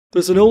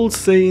There's an old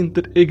saying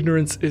that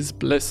ignorance is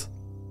bliss.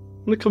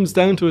 When it comes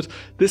down to it,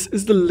 this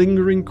is the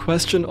lingering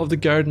question of the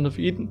Garden of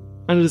Eden,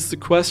 and it is the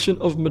question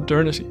of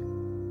modernity.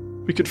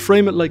 We could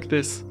frame it like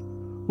this: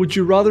 would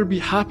you rather be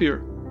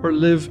happier or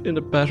live in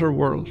a better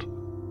world?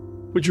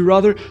 Would you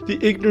rather the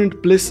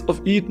ignorant bliss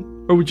of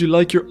Eden, or would you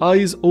like your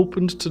eyes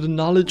opened to the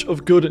knowledge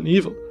of good and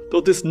evil,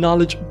 though this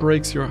knowledge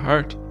breaks your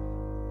heart?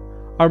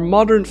 Our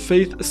modern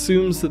faith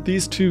assumes that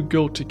these two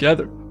go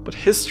together, but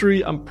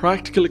history and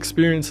practical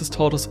experience has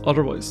taught us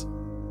otherwise.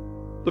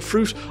 The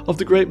fruit of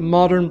the great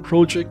modern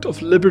project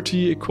of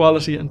liberty,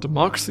 equality and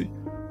democracy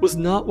was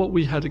not what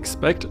we had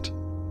expected.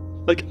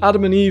 Like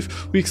Adam and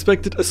Eve, we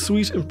expected a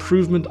sweet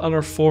improvement on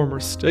our former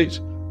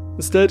state.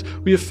 Instead,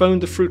 we have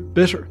found the fruit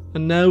bitter,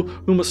 and now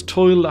we must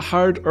toil the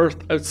hard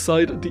earth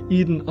outside the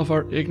Eden of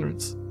our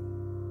ignorance.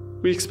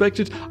 We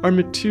expected our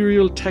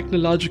material,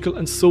 technological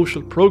and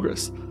social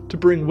progress to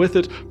bring with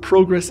it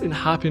progress in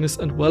happiness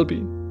and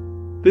well-being.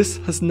 This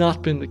has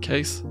not been the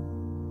case.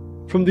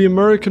 From the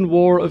American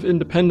War of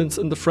Independence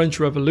and the French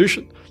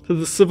Revolution to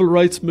the Civil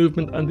Rights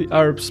Movement and the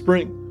Arab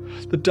Spring,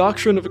 the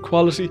doctrine of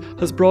equality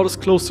has brought us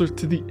closer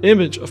to the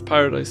image of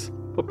paradise,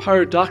 but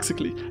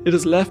paradoxically, it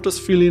has left us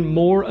feeling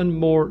more and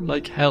more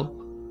like hell.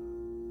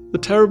 The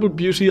terrible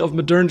beauty of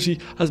modernity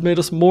has made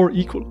us more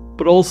equal,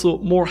 but also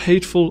more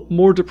hateful,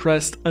 more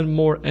depressed, and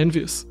more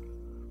envious.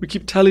 We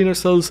keep telling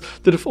ourselves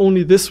that if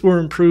only this were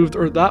improved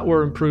or that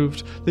were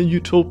improved, then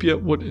utopia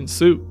would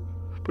ensue.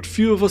 But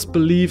few of us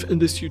believe in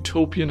this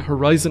utopian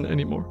horizon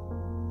anymore.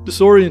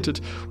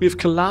 Disoriented, we have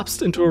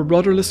collapsed into a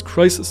rudderless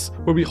crisis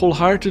where we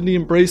wholeheartedly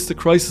embrace the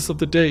crisis of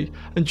the day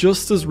and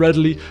just as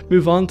readily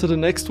move on to the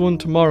next one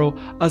tomorrow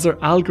as our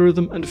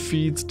algorithm and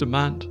feeds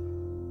demand.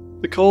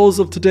 The cause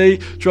of today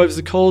drives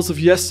the cause of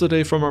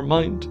yesterday from our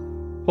mind.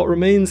 What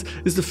remains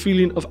is the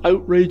feeling of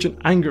outrage and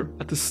anger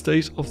at the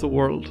state of the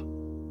world.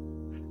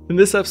 In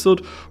this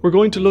episode, we're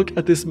going to look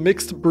at this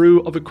mixed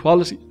brew of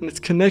equality and its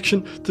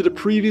connection to the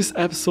previous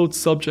episode's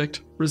subject,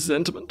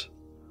 ressentiment.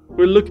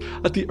 We'll look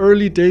at the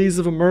early days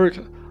of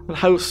America and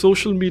how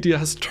social media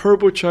has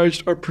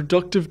turbocharged our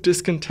productive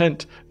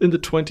discontent in the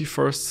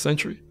 21st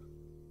century.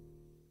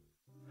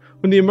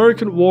 When the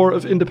American War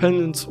of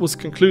Independence was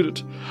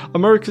concluded,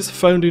 America's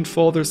founding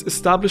fathers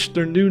established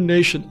their new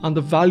nation on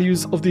the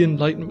values of the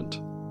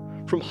Enlightenment.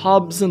 From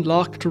Hobbes and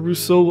Locke to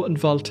Rousseau and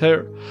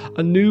Voltaire,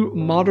 a new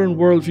modern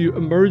worldview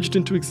emerged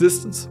into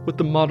existence with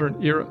the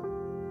modern era.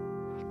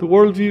 The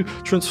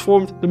worldview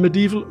transformed the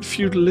medieval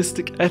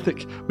feudalistic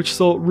ethic, which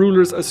saw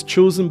rulers as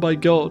chosen by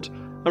God,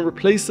 and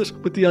replaced it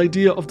with the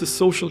idea of the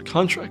social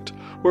contract,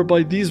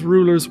 whereby these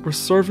rulers were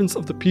servants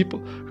of the people,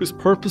 whose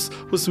purpose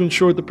was to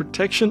ensure the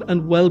protection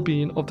and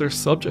well-being of their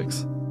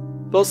subjects.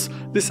 Thus,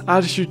 this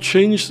attitude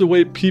changed the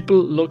way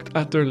people looked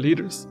at their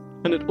leaders,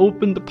 and it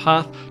opened the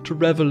path to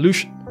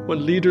revolution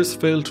when leaders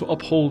failed to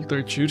uphold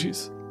their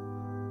duties.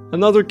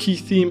 Another key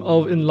theme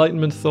of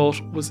Enlightenment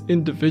thought was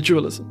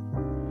individualism.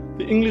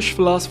 The English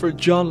philosopher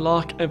John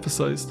Locke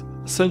emphasised,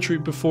 a century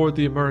before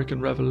the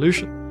American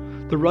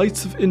Revolution, the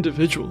rights of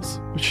individuals,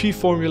 which he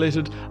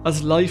formulated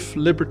as life,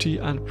 liberty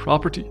and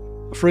property,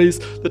 a phrase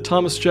that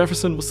Thomas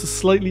Jefferson was to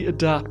slightly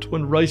adapt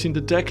when writing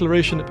the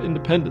Declaration of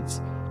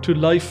Independence to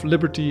life,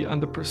 liberty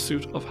and the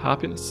pursuit of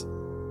happiness.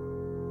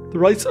 The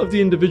rights of the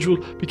individual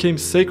became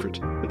sacred,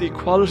 and the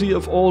equality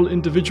of all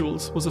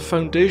individuals was a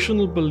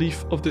foundational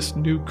belief of this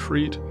new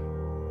creed.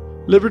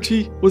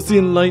 Liberty was the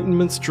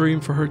Enlightenment's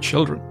dream for her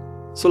children,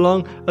 so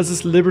long as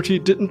this liberty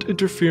didn't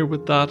interfere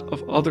with that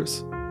of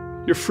others.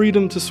 Your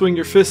freedom to swing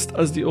your fist,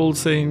 as the old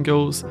saying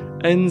goes,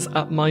 ends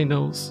at my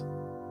nose.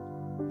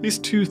 These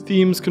two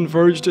themes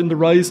converged in the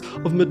rise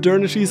of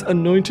modernity's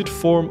anointed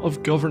form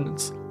of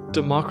governance,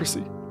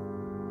 democracy.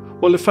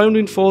 While the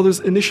founding fathers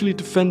initially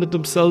defended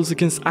themselves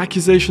against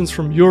accusations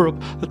from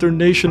Europe that their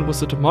nation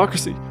was a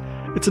democracy,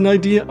 it's an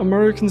idea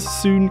Americans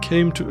soon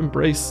came to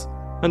embrace,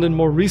 and in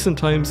more recent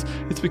times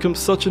it's become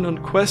such an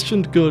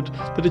unquestioned good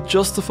that it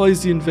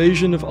justifies the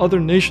invasion of other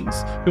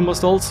nations who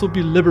must also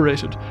be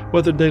liberated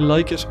whether they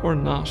like it or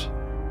not.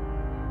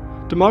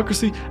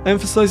 Democracy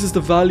emphasises the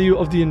value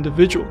of the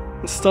individual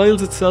and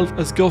styles itself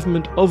as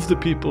government of the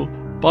people,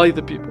 by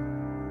the people.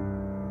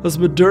 As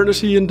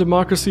modernity and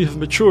democracy have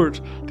matured,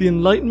 the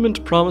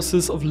Enlightenment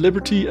promises of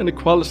liberty and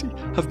equality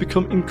have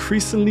become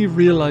increasingly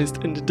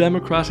realised in the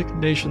democratic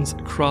nations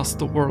across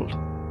the world.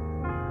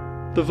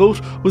 The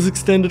vote was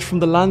extended from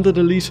the landed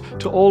elite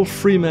to all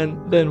free men,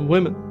 then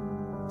women.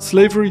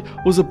 Slavery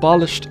was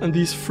abolished and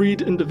these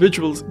freed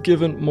individuals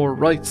given more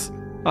rights,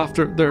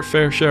 after their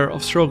fair share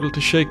of struggle to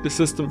shake the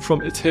system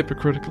from its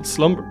hypocritical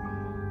slumber.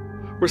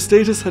 Where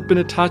status had been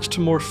attached to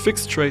more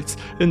fixed traits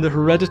in the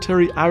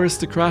hereditary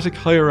aristocratic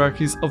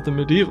hierarchies of the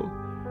medieval,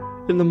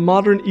 in the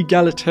modern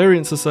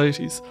egalitarian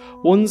societies,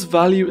 one's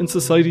value in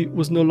society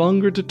was no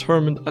longer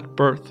determined at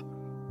birth.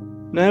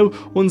 Now,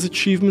 one's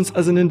achievements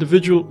as an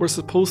individual were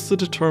supposed to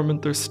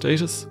determine their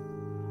status.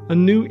 A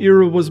new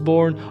era was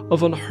born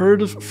of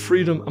unheard of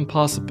freedom and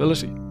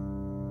possibility.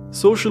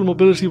 Social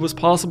mobility was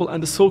possible,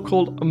 and the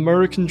so-called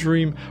American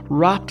dream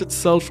wrapped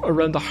itself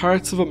around the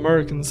hearts of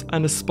Americans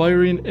and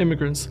aspiring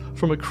immigrants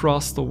from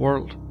across the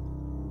world.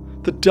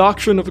 The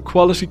doctrine of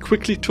equality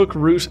quickly took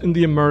root in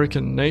the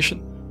American nation.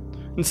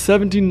 In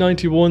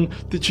 1791,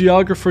 the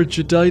geographer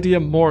Jedediah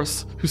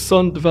Morse, whose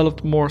son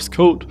developed Morse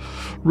code,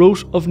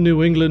 wrote of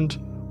New England,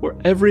 where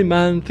every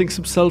man thinks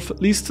himself at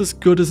least as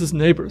good as his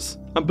neighbours,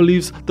 and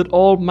believes that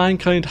all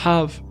mankind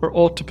have, or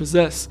ought to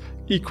possess,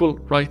 equal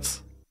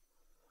rights.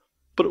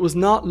 But it was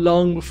not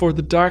long before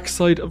the dark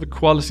side of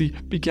equality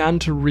began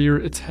to rear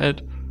its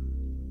head.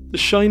 The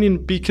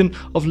shining beacon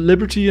of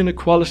liberty and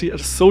equality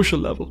at a social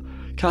level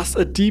cast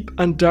a deep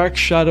and dark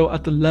shadow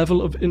at the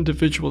level of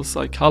individual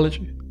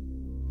psychology.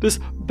 This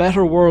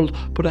better world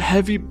put a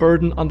heavy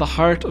burden on the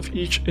heart of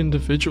each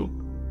individual.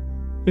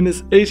 In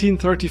his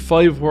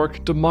 1835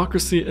 work,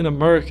 Democracy in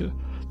America,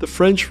 the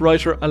French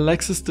writer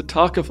Alexis de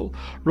Tocqueville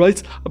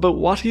writes about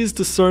what he has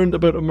discerned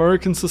about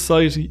American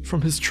society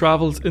from his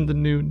travels in the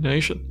new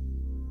nation.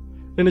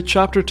 In a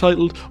chapter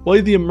titled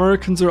 "Why the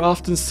Americans are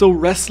Often So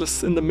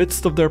Restless in the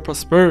Midst of Their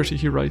Prosperity,"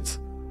 he writes,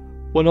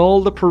 "When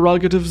all the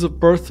prerogatives of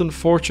birth and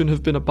fortune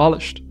have been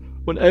abolished,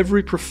 when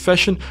every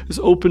profession is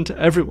open to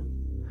everyone,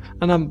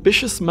 an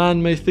ambitious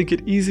man may think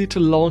it easy to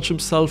launch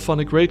himself on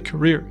a great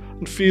career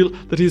and feel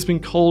that he has been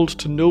called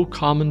to no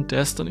common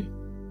destiny.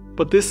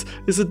 But this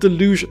is a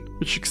delusion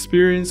which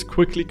experience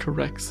quickly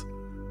corrects.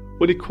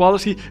 When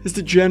equality is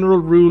the general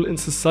rule in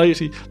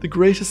society, the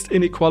greatest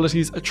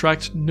inequalities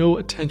attract no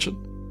attention.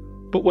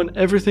 But when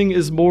everything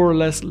is more or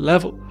less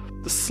level,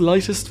 the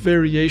slightest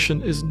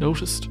variation is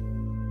noticed.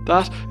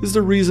 That is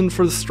the reason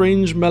for the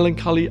strange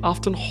melancholy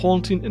often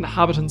haunting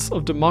inhabitants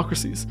of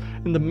democracies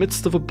in the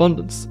midst of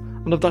abundance,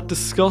 and of that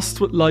disgust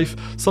with life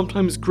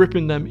sometimes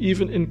gripping them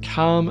even in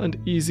calm and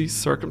easy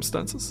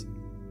circumstances.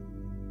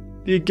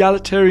 The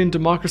egalitarian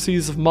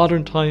democracies of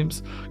modern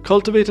times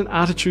cultivate an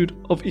attitude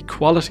of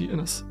equality in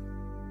us.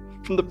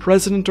 From the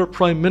president or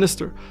prime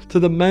minister to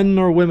the men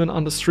or women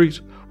on the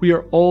street, we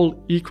are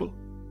all equal.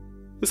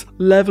 This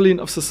levelling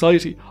of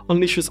society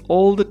unleashes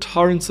all the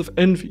torrents of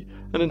envy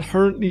an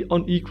inherently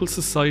unequal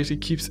society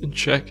keeps in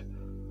check.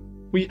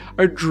 We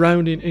are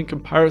drowning in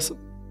comparison.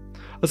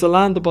 As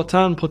Alain de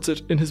Botton puts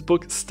it in his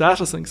book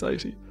Status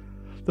Anxiety,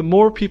 the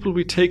more people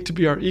we take to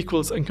be our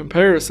equals and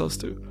compare ourselves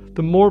to,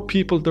 the more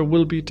people there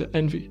will be to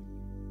envy.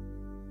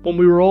 When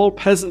we were all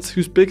peasants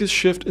whose biggest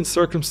shift in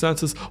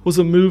circumstances was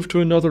a move to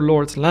another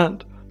lord's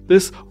land,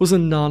 this was a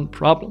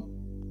non-problem.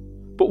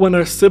 But when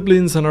our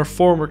siblings and our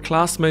former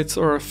classmates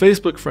or our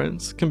Facebook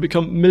friends can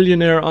become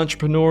millionaire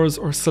entrepreneurs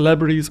or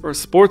celebrities or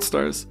sports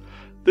stars,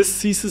 this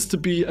ceases to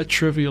be a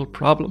trivial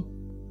problem.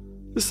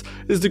 This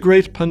is the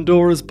great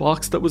Pandora's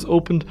box that was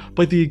opened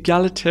by the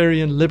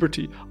egalitarian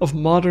liberty of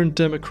modern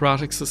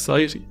democratic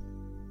society.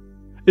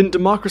 In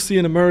Democracy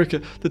in America,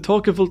 de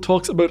Tocqueville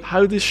talks about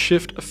how this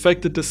shift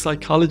affected the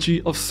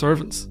psychology of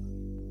servants.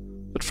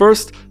 At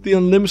first, the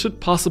unlimited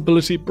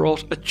possibility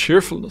brought a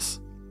cheerfulness.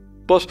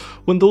 But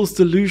when those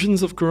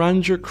delusions of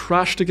grandeur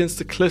crashed against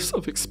the cliffs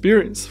of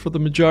experience for the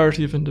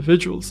majority of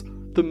individuals,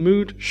 the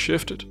mood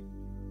shifted.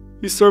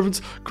 These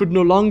servants could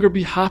no longer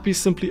be happy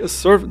simply as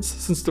servants,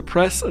 since the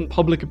press and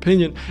public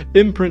opinion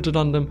imprinted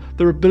on them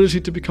their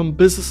ability to become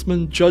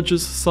businessmen,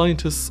 judges,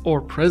 scientists, or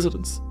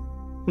presidents.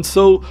 And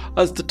so,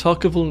 as de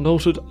Tocqueville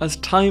noted, as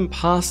time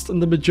passed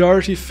and the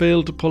majority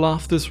failed to pull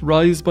off this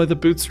rise by the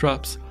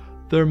bootstraps,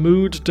 their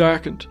mood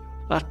darkened,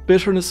 that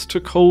bitterness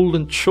took hold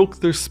and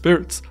choked their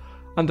spirits,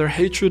 and their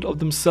hatred of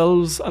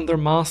themselves and their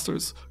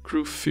masters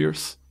grew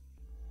fierce.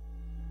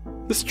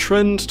 This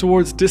trend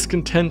towards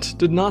discontent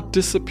did not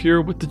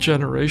disappear with the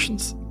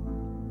generations.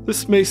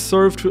 This may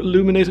serve to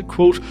illuminate a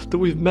quote that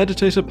we've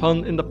meditated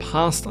upon in the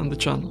past on the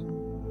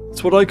channel.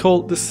 It's what I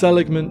call the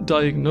Seligman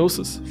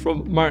diagnosis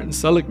from Martin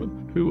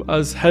Seligman, who,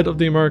 as head of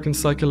the American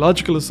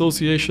Psychological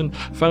Association,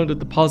 founded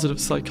the positive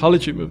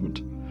psychology movement,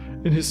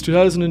 in his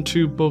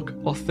 2002 book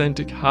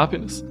Authentic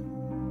Happiness.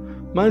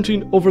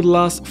 Mounting over the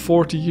last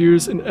 40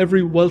 years in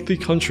every wealthy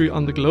country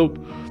on the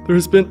globe, there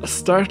has been a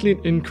startling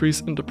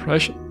increase in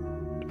depression.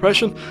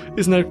 Depression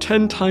is now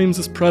 10 times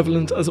as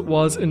prevalent as it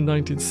was in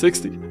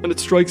 1960, and it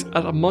strikes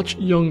at a much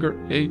younger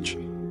age.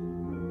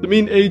 The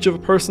mean age of a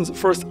person's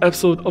first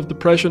episode of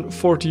depression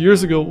 40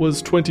 years ago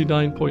was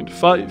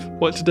 29.5,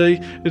 while today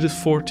it is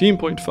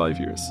 14.5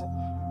 years.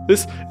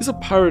 This is a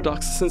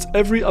paradox, since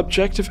every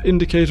objective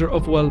indicator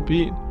of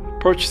well-being,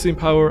 purchasing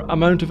power,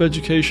 amount of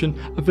education,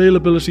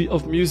 availability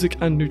of music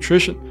and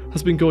nutrition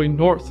has been going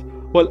north,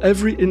 while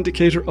every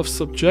indicator of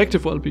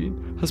subjective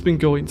well-being has been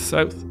going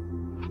south.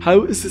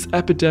 How is this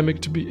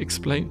epidemic to be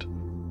explained?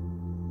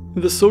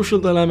 In The Social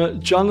Dilemma,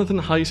 Jonathan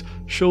Haidt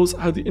shows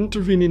how the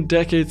intervening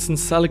decades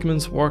since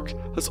Seligman's work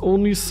has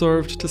only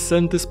served to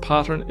send this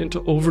pattern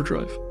into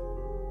overdrive.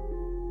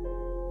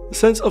 The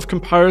sense of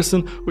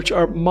comparison which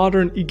our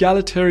modern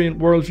egalitarian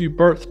worldview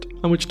birthed,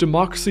 and which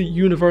democracy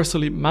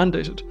universally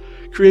mandated,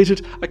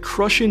 created a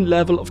crushing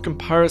level of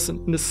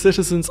comparison in the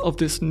citizens of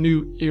this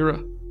new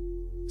era.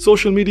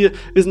 Social media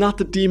is not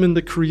the demon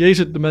that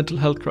created the mental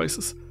health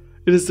crisis.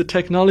 It is the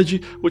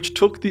technology which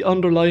took the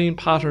underlying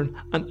pattern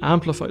and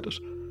amplified it,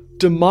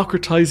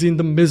 democratizing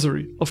the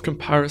misery of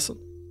comparison.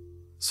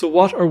 So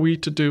what are we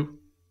to do?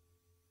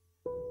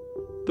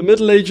 The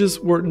Middle Ages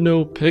were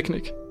no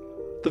picnic.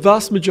 The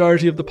vast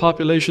majority of the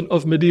population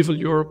of medieval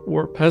Europe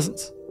were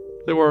peasants.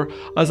 They were,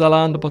 as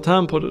Alain de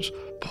Botton put it,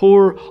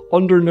 poor,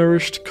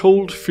 undernourished,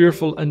 cold,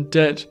 fearful and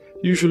dead,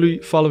 usually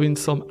following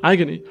some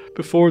agony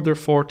before their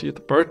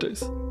 40th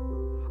birthdays.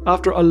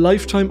 After a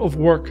lifetime of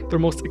work, their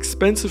most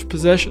expensive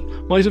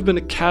possession might have been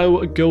a cow,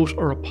 a goat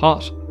or a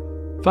pot.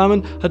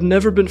 Famine had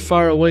never been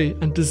far away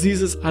and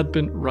diseases had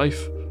been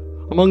rife.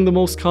 Among the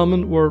most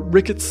common were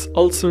rickets,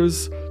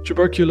 ulcers,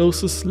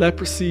 tuberculosis,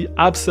 leprosy,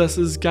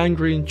 abscesses,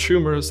 gangrene,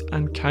 tumours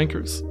and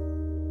cankers.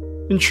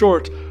 In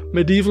short,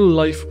 medieval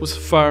life was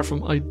far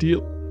from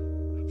ideal.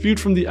 Viewed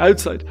from the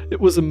outside, it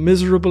was a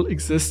miserable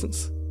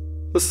existence.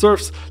 The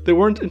serfs, they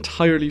weren't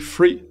entirely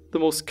free. The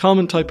most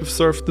common type of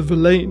serf, the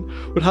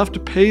villein, would have to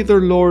pay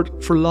their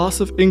lord for loss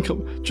of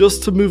income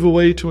just to move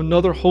away to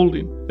another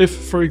holding if,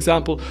 for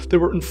example, they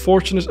were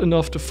unfortunate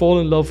enough to fall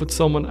in love with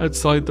someone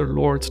outside their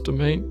lord's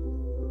domain.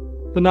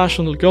 The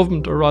national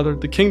government, or rather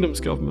the kingdom's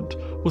government,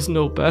 was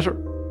no better.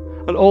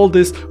 And all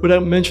this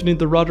without mentioning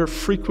the rather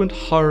frequent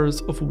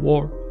horrors of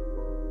war.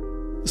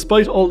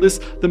 Despite all this,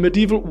 the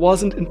medieval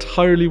wasn't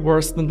entirely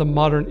worse than the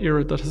modern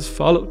era that has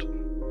followed.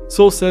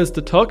 So says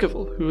de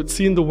Tocqueville, who had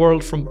seen the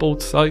world from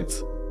both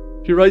sides.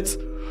 He writes,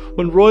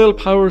 "When royal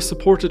power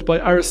supported by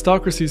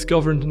aristocracies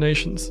governed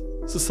nations,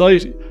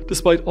 society,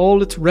 despite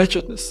all its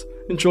wretchedness,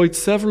 enjoyed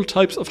several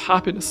types of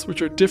happiness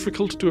which are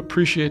difficult to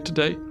appreciate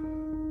today.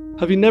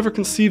 Having never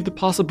conceived the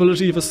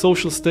possibility of a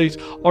social state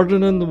other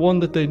than the one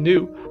that they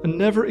knew, and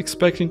never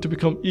expecting to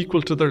become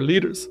equal to their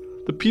leaders,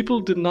 the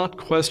people did not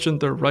question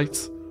their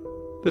rights.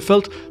 They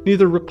felt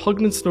neither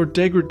repugnance nor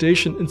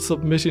degradation in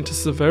submitting to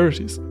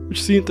severities,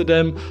 which seemed to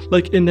them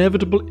like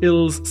inevitable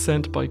ills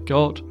sent by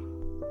God.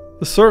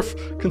 The serf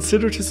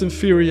considered his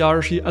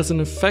inferiority as an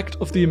effect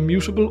of the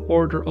immutable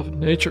order of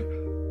nature.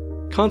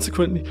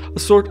 Consequently, a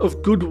sort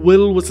of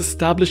goodwill was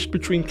established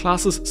between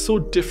classes so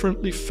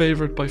differently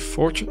favoured by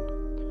fortune.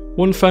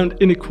 One found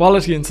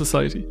inequality in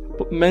society,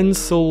 but men's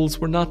souls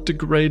were not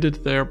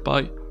degraded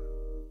thereby.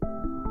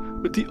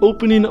 With the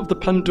opening of the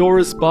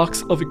Pandora's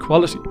box of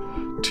equality,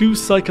 two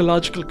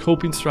psychological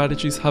coping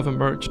strategies have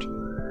emerged.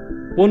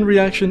 One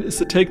reaction is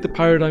to take the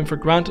paradigm for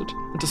granted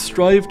and to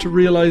strive to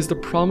realise the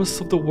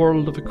promise of the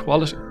world of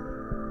equality.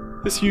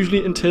 This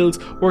usually entails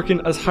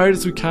working as hard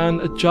as we can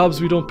at jobs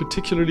we don't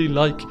particularly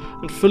like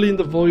and filling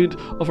the void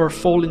of our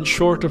falling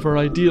short of our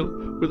ideal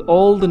with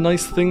all the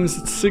nice things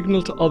that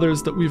signal to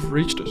others that we've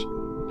reached it.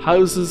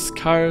 Houses,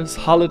 cars,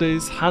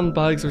 holidays,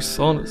 handbags or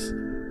saunas.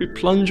 We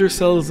plunge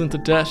ourselves into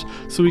debt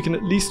so we can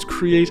at least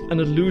create an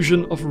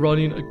illusion of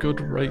running a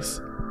good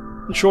race.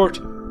 In short,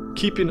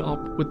 keeping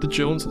up with the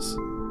Joneses.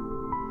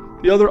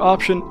 The other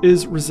option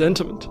is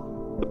ressentiment.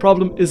 The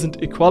problem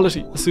isn't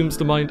equality, assumes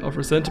the mind of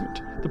resentment.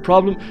 The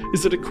problem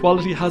is that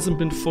equality hasn't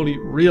been fully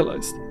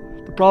realised.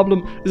 The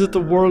problem is that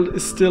the world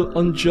is still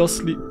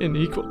unjustly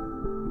unequal.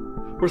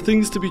 Were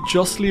things to be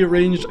justly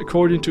arranged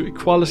according to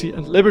equality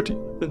and liberty,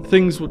 then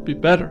things would be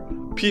better,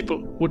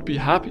 people would be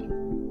happy.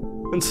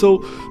 And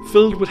so,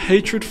 filled with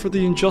hatred for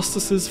the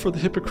injustices for the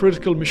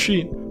hypocritical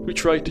machine, we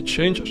try to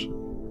change it.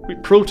 We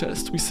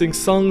protest, we sing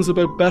songs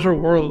about better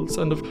worlds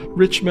and of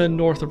rich men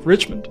north of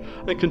Richmond,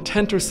 and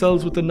content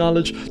ourselves with the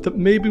knowledge that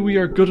maybe we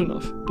are good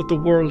enough, but the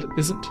world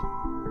isn't.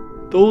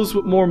 Those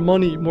with more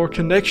money, more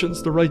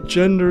connections, the right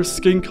gender,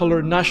 skin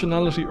colour,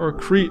 nationality or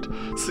creed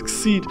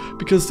succeed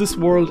because this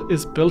world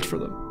is built for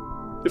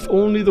them. If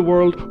only the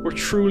world were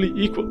truly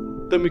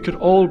equal, then we could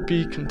all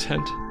be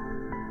content.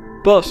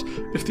 But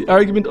if the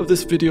argument of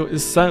this video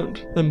is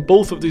sound, then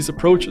both of these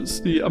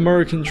approaches, the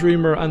American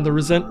dreamer and the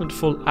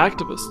resentmentful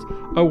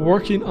activist, are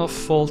working off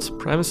false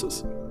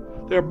premises.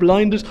 They are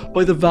blinded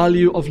by the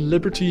value of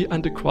liberty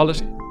and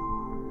equality.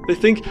 They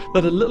think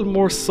that a little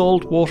more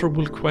salt water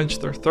will quench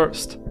their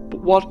thirst.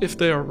 But what if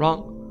they are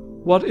wrong?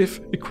 What if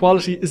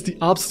equality is the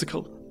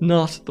obstacle,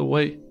 not the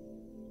way?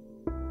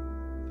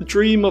 The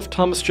dream of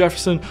Thomas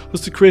Jefferson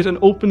was to create an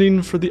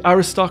opening for the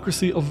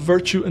aristocracy of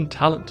virtue and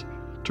talent,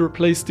 to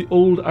replace the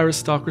old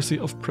aristocracy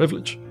of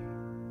privilege.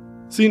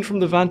 Seen from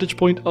the vantage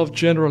point of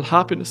general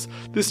happiness,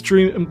 this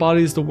dream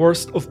embodies the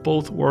worst of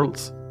both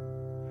worlds.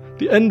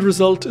 The end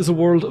result is a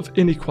world of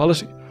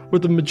inequality, where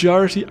the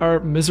majority are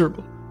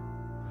miserable.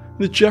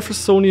 In the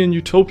Jeffersonian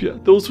utopia,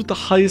 those with the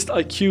highest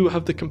IQ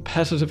have the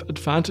competitive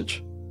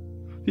advantage.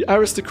 The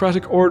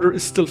aristocratic order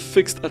is still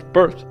fixed at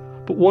birth,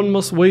 but one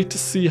must wait to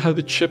see how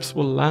the chips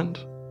will land.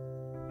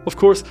 Of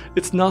course,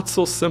 it's not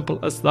so simple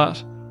as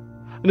that.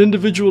 An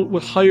individual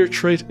with higher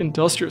trait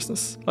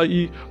industriousness,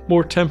 i.e.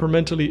 more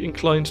temperamentally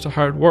inclined to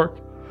hard work,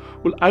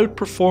 will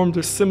outperform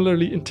their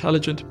similarly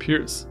intelligent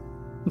peers.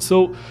 And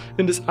so,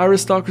 in this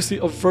aristocracy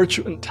of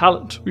virtue and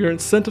talent, we are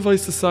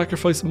incentivized to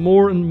sacrifice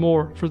more and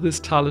more for this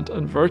talent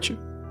and virtue.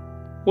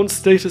 One's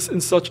status in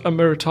such a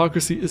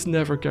meritocracy is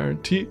never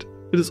guaranteed.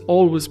 It is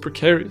always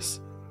precarious.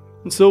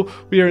 And so,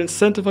 we are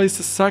incentivized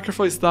to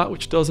sacrifice that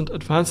which doesn't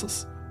advance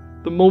us.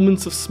 The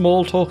moments of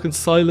small talk and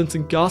silence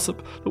and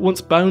gossip that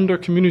once bound our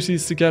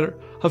communities together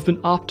have been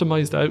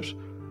optimized out.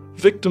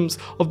 Victims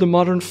of the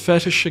modern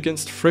fetish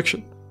against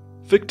friction.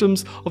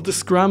 Victims of the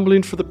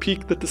scrambling for the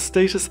peak that the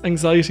status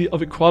anxiety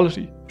of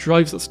equality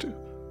drives us to.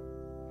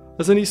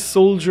 As any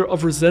soldier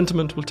of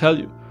ressentiment will tell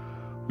you,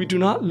 we do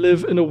not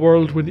live in a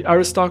world where the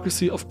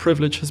aristocracy of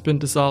privilege has been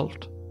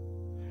dissolved.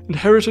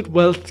 Inherited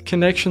wealth,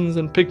 connections,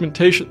 and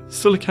pigmentation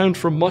still account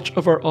for much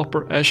of our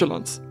upper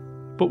echelons.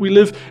 But we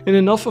live in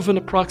enough of an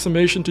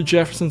approximation to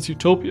Jefferson's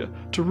utopia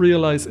to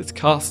realise its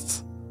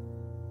costs.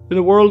 In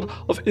a world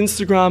of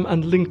Instagram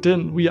and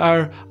LinkedIn, we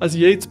are, as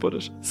Yeats put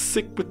it,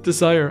 sick with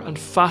desire and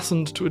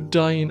fastened to a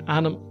dying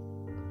animal.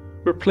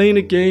 We're playing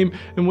a game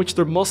in which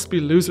there must be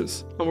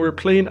losers, and we're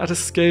playing at a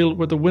scale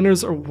where the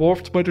winners are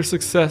warped by their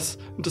success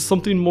into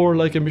something more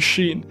like a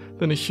machine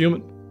than a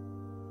human.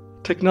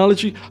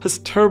 Technology has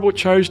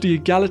turbocharged the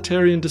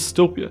egalitarian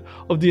dystopia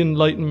of the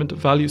Enlightenment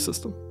value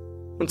system.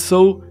 And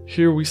so,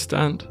 here we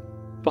stand.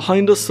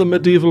 Behind us, a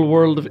medieval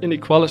world of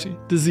inequality,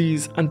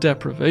 disease, and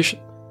deprivation.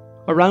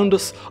 Around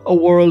us, a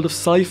world of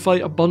sci-fi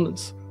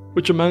abundance,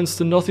 which amounts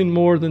to nothing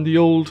more than the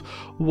old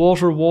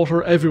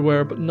water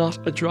everywhere but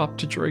not a drop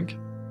to drink.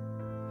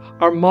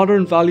 Our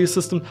modern value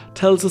system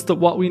tells us that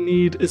what we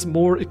need is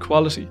more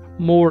equality,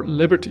 more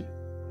liberty.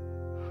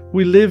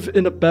 We live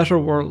in a better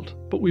world,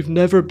 but we've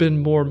never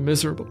been more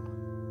miserable.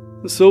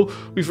 And so,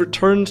 we've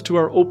returned to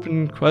our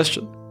opening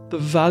question. The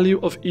value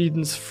of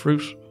Eden's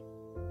fruit.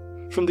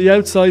 From the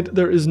outside,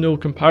 there is no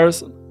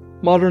comparison.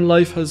 Modern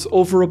life has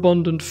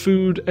overabundant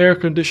food, air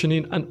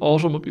conditioning, and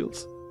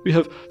automobiles. We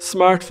have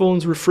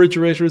smartphones,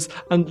 refrigerators,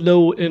 and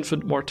low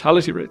infant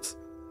mortality rates.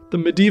 The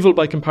medieval,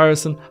 by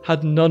comparison,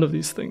 had none of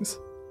these things.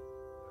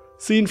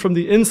 Seen from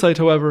the inside,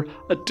 however,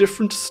 a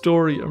different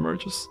story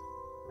emerges.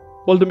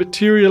 While the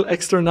material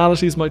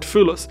externalities might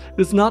fool us,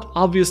 it is not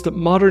obvious that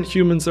modern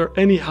humans are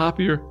any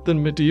happier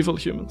than medieval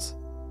humans.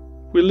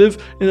 We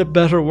live in a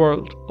better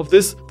world. Of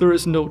this, there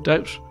is no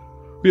doubt.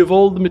 We have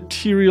all the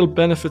material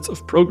benefits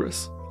of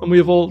progress, and we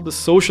have all the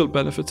social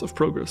benefits of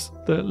progress,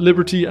 the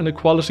liberty and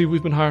equality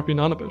we've been harping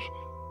on about.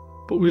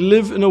 But we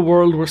live in a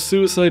world where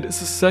suicide is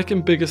the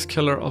second biggest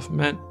killer of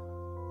men.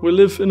 We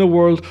live in a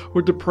world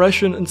where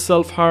depression and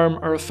self-harm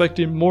are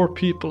affecting more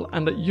people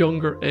and at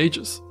younger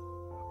ages.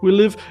 We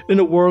live in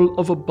a world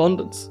of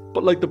abundance,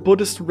 but like the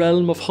Buddhist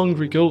realm of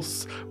hungry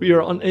ghosts, we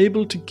are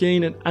unable to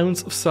gain an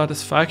ounce of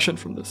satisfaction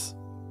from this.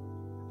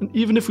 And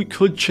even if we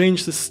could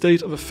change this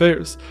state of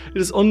affairs,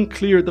 it is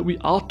unclear that we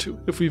ought to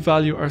if we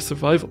value our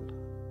survival.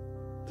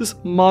 This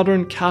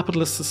modern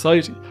capitalist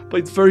society, by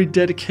its very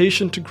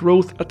dedication to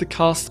growth at the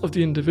cost of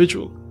the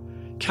individual,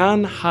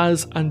 can,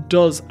 has, and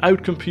does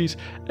outcompete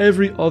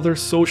every other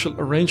social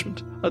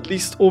arrangement, at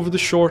least over the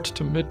short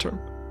to mid-term.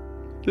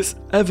 This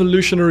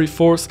evolutionary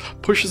force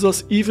pushes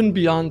us even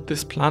beyond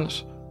this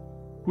planet.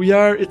 We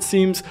are, it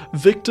seems,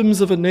 victims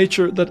of a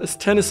nature that, as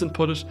Tennyson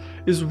put it,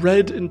 is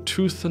red in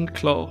tooth and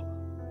claw.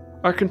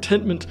 Our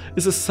contentment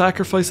is a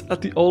sacrifice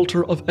at the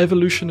altar of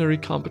evolutionary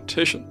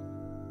competition.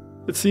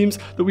 It seems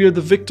that we are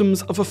the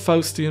victims of a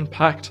Faustian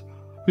pact.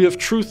 We have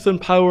truth and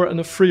power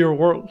and a freer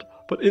world,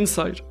 but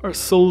inside, our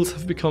souls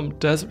have become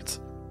deserts.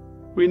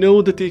 We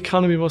know that the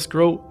economy must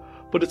grow,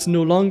 but it's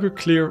no longer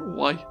clear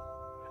why.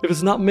 If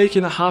it's not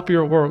making a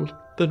happier world,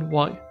 then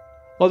why?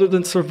 Other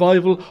than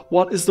survival,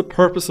 what is the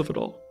purpose of it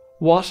all?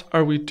 What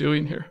are we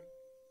doing here?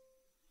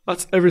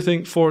 That's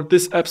everything for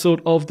this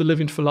episode of The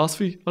Living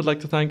Philosophy. I'd like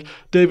to thank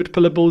David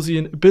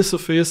Pelabosian,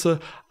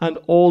 Ibisophiasa, and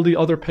all the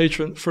other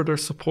patrons for their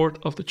support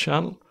of the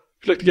channel.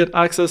 If you'd like to get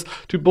access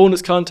to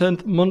bonus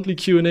content, monthly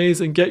Q&As,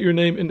 and get your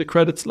name in the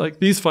credits like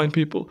these fine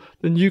people,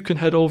 then you can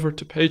head over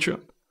to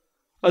Patreon.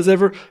 As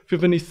ever, if you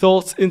have any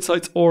thoughts,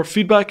 insights, or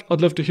feedback,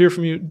 I'd love to hear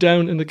from you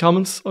down in the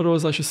comments.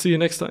 Otherwise, I shall see you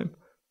next time.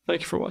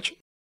 Thank you for watching.